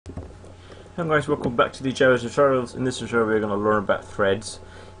Hello guys, welcome back to the Java tutorials. In this tutorial we're going to learn about threads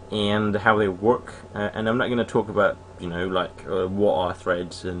and how they work, and I'm not going to talk about what are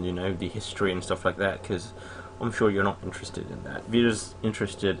threads and the history and stuff like that, because I'm sure you're not interested in that. We're just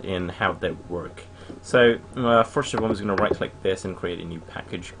interested in how they work. So first of all, I'm just going to right click this and create a new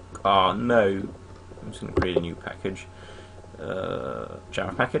package. No, I'm just going to create a new package,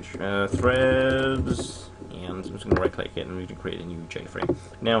 Java package, threads, and I'm just going to right click it and we can create a new JFrame.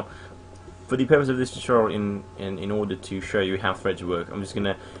 Now for the purpose of this tutorial, in order to show you how threads work, I'm just going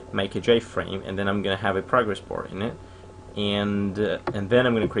to make a JFrame, and then I'm going to have a progress bar in it, and then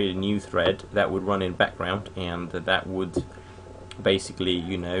I'm going to create a new thread that would run in background, and that would basically,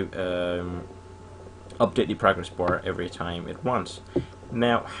 update the progress bar every time it runs.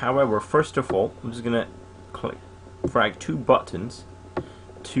 Now, however, first of all, I'm just going to drag two buttons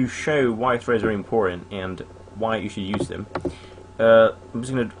to show why threads are important and why you should use them. I'm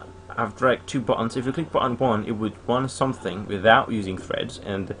just going to I've dragged two buttons. If you click button 1, it would run something without using threads,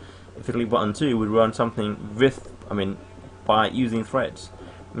 and if you click button 2, it would run something by using threads.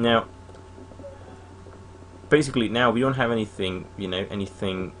 Now, basically, now we don't have anything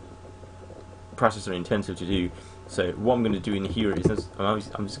processor intensive to do. So what I'm going to do in here is I'm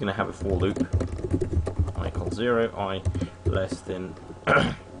just going to have a for loop. I equals 0, I less than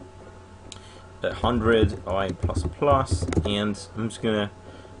 100, I plus plus, and I'm just going to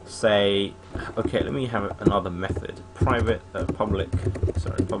say, okay, let me have another method, public void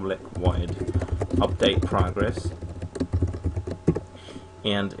update progress,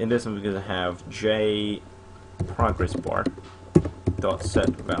 and in this I'm going to have j progress bar dot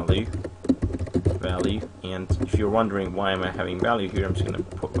set value, and if you're wondering why am I having value here, I'm just going to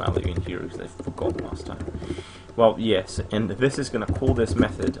put value in here because I forgot last time. Well, yes, and this is going to call this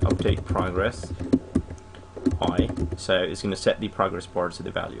method update progress I, so it's going to set the progress bar to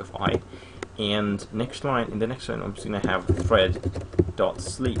the value of I, and in the next line I'm just going to have thread dot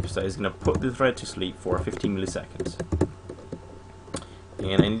sleep, so it's going to put the thread to sleep for 15 milliseconds,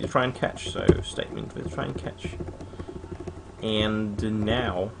 and I need to try and catch, so statement with try and catch, and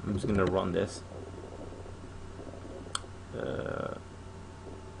now I'm just going to run this.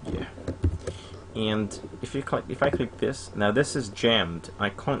 Yeah. And if I click this, now this is jammed. I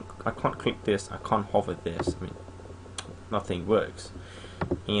can't click this. I can't hover this. I mean, nothing works.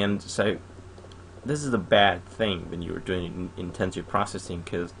 And so this is a bad thing when you're doing intensive processing,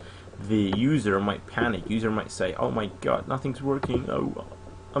 because the user might panic. User might say, "Oh my God, nothing's working. Oh,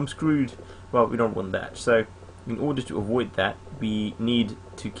 I'm screwed." Well, we don't want that. So in order to avoid that, we need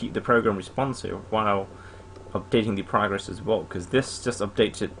to keep the program responsive while updating the progress as well, because this just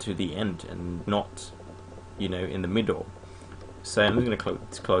updates it to the end and not in the middle. So I'm going to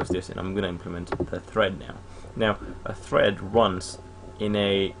close this, and I'm going to implement the thread now. Now a thread runs in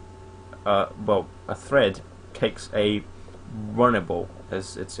a a thread takes a runnable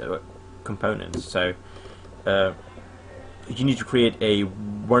as its component, so you need to create a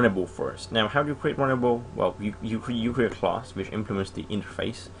runnable first. Now how do you create runnable? Well, you create a class which implements the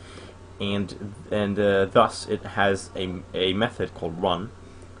interface, and thus it has a method called run.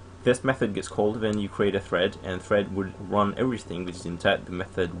 This method gets called when you create a thread, and thread would run everything which is inside the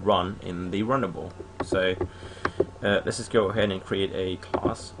method run in the runnable. So let's just go ahead and create a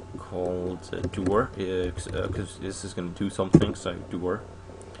class called doer, because this is going to do something, so doer.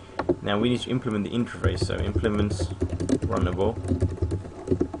 Now we need to implement the interface, so implements runnable,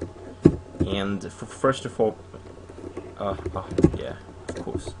 and first of all, yeah, of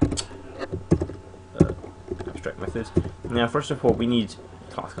course, abstract methods. Now first of all we need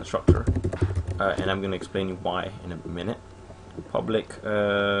class constructor, and I'm going to explain you why in a minute. Public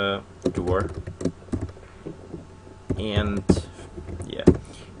doer, and yeah.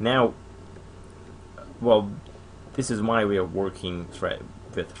 Now, well, this is my way of working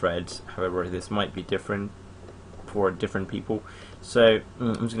with threads. However, this might be different for different people. So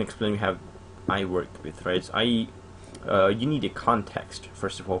I'm just going to explain you how I work with threads. You need a context.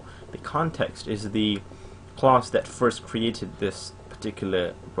 First of all, the context is the class that first created this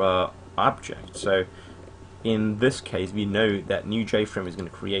particular object. So in this case, we know that new JFrame is going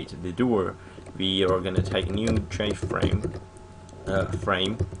to create the doer. We are going to take a new JFrame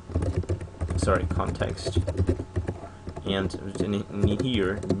context, and in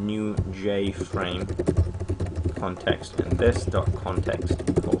here new JFrame context, and this dot context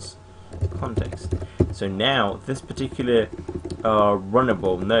equals context. So now this particular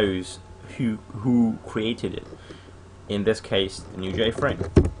runnable knows who created it. In this case, the new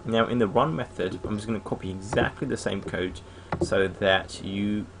JFrame. Now in the run method, I'm just going to copy exactly the same code so that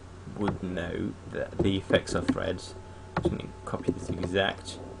you would know that the effects of threads. I'm just going to copy this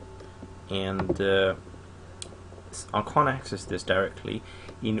exact and I can't access this directly.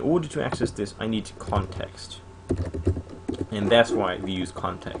 In order to access this, I need context, and that's why we use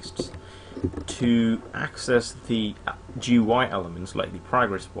contexts. To access the GUI elements like the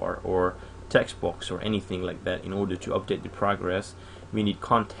progress bar or text box or anything like that, in order to update the progress, we need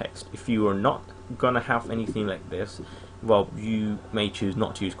context. If you are not gonna have anything like this, well, you may choose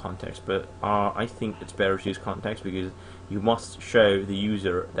not to use context, but I think it's better to use context because you must show the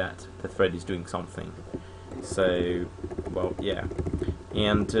user that the thread is doing something. So, well, yeah,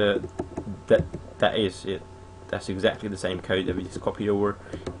 and that is it. That's exactly the same code that we just copied over,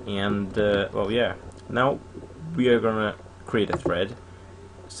 and well, yeah. Now we are gonna create a thread.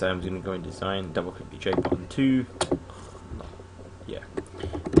 So I'm gonna go in design, double click the J button 2. Yeah,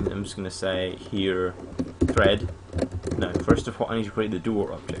 and I'm just gonna say here thread. No, first of all, I need to create the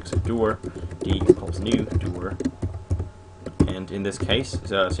doer object. So doer d equals new doer, and in this case,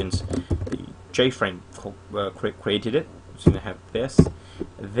 since the JFrame created it, I'm just gonna have this.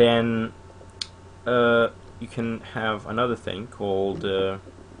 Then you can have another thing called you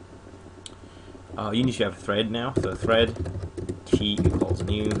need to have a thread now. So thread t equals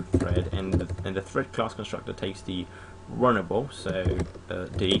new thread, and the thread class constructor takes the runnable, so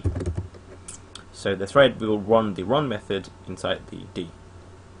d. So the thread will run the run method inside the d.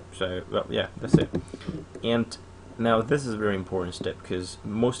 So, well, yeah, that's it. And now this is a very important step, because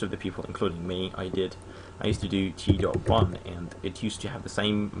most of the people, including me, I used to do t.run, and it used to have the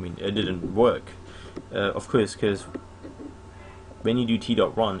same, I mean, it didn't work. Of course, because when you do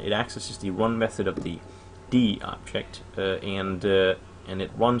t.run, it accesses the run method of the d object, and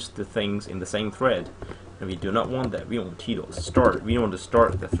it runs the things in the same thread. And we do not want that. We want t.start. We want to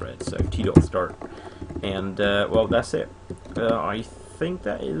start the thread. So t.start, and well, that's it. I think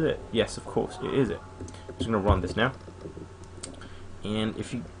that is it. Yes, of course, it is it. I'm just gonna run this now. And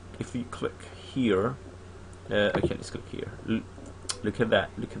if you click here, okay, let's click here. Look at that.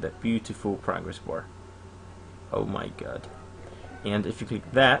 Look at that beautiful progress bar. Oh my god. And if you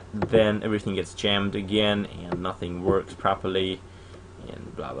click that, then everything gets jammed again, and nothing works properly,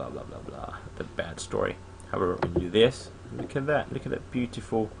 and blah blah blah blah blah. The bad story. However, when you do this, look at that. Look at that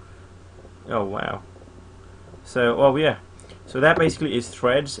beautiful. Oh wow. So, well, yeah. So that basically is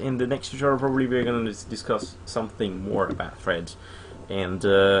threads. In the next tutorial, probably we're going to discuss something more about threads, and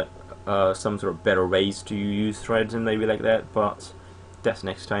some sort of better ways to use threads and maybe like that. But that's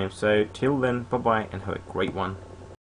next time. So till then, bye bye, and have a great one.